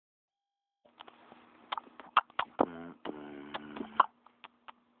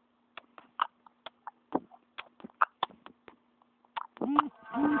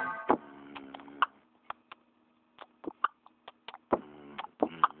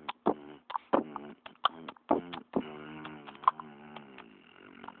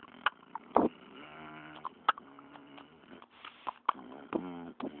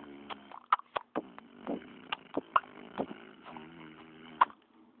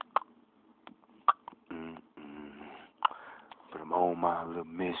my little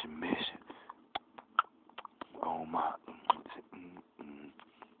mission. On my,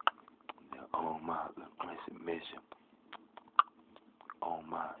 on my little mission. On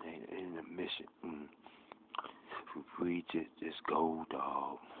my, in the mission. We just go,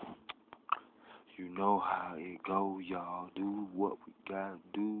 dog. You know how it go, y'all. Do what we gotta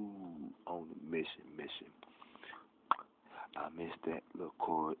do on the mission. I miss that little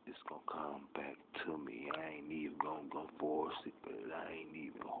chord. It's gonna come back to me. I ain't even gonna force it, but I ain't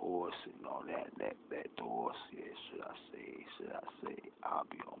even horsing on that horse. Yeah, should I say, I'll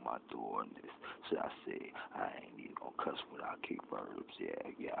be on my door in this. Should I say, I ain't even gonna cuss without kick verbs.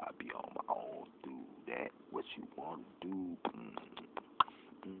 Yeah, I'll be on my own. Do that. What you wanna do?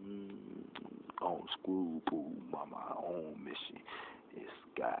 On school, boo, my own mission. It's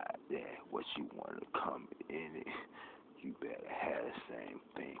God, yeah. What you wanna come in it? You better have the same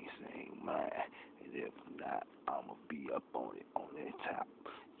thing, same mind. And if not, I'ma be up on it, on that top.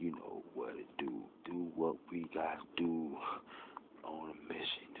 You know what to do. Do what we gotta do on a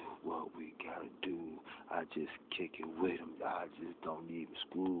mission. Do what we gotta do. I just kick it with them. I just don't even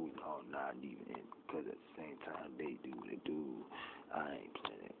screw. No, not even. Because at the same time, they do. I ain't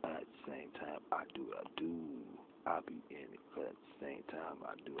playing it. At the same time, I do. I be in it. Cause at the same time,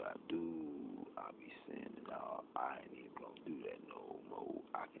 I do. I be saying it all. I ain't even gonna do that no more.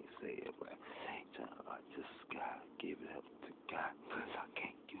 I can say it, but at the same time, I just gotta give it up to God. Cause I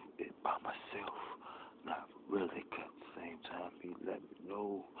can't do it by myself. Not really. Cause at the same time, he let me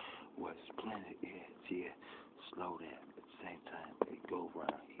know what splendid is. Yeah, slow down. At the same time, they go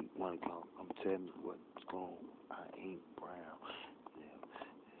round. He wanna go. I'm telling you what's going on. I ain't brown.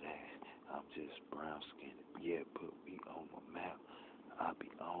 I'm just brown skinned. Yeah, put me on my map. I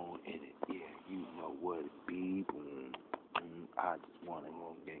be on in it. Yeah, you know what it be. Boom. I just wanna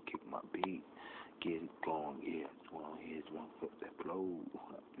go and kick my beat. Get it going. Yeah, just wanna flip that flow.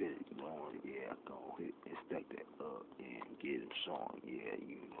 Get it going. Yeah, go ahead and stack that up and get it song. Yeah,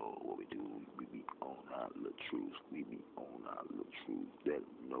 you know what we do. We be on our little truths. We be on our little truths. Let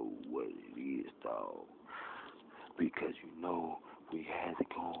them know what it is, dog. Because you know we had to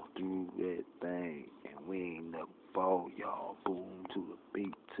go through that thing and we ain't never fall, y'all. Boom to the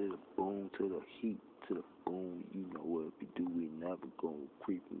beat, to the boom, to the heat, to the boom. You know what we do, we never go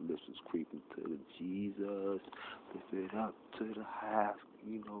creeping, lips is creeping to the Jesus. Lift it up to the highs.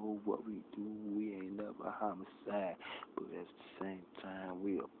 You know what we do, we ain't never homicide. But at the same time,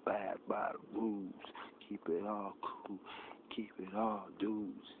 we abide by the rules. Keep it all cool. Keep it all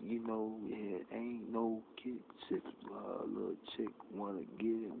dudes, you know, it ain't no kid chicks, little chick wanna get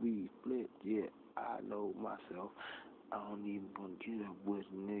it, we split, yeah, I know myself, I don't even wanna get up with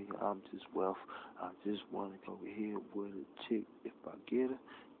a nigga, I'm just wealth, I just wanna go here with a chick, if I get her,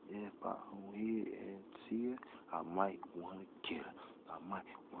 if I don't hear and see her, I might wanna get her, I might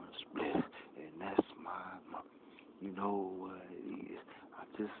wanna split her, and that's my, you know what it is, I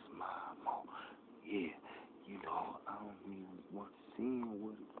just my, yeah. You know, I don't even want to see him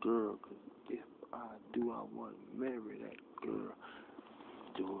with a girl, cause if I do, I want to marry that girl.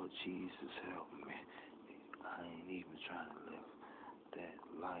 Lord Jesus, help me. I ain't even trying to live that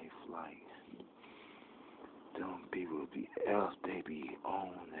life like them people else, they be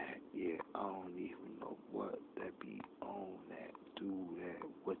on that. Yeah, I don't even know what they be on that. Do that.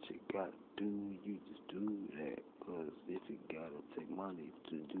 What you gotta do, you just do that. Cause if you gotta take money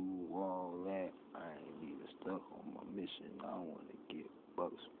to do all that, I ain't even stuck on my mission. I wanna get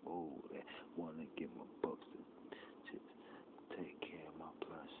bucks for that. Wanna get my bucks to take care of my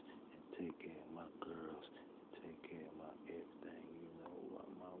plus and take care of my girls and take care of my everything. You know what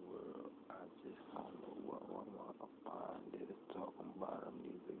my world. I just don't know what I want to find that is talking about. I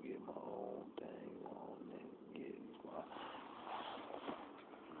need to get my own thing on and get my,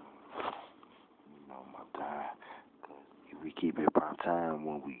 you know, my time. Cause we keep it by time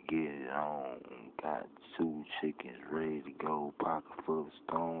when we get it on. Got 2 chickens ready to go, pocket full of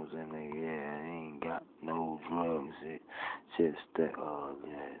stones in the air. Ain't got no drugs. It just that,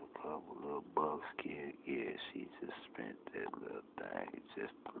 yeah, a couple little bucks, kid. Yeah, she just spent that little thing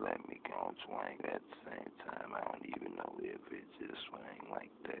just to let me go and swing at the same time. I don't even know if it just swing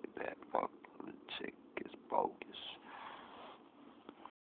like that.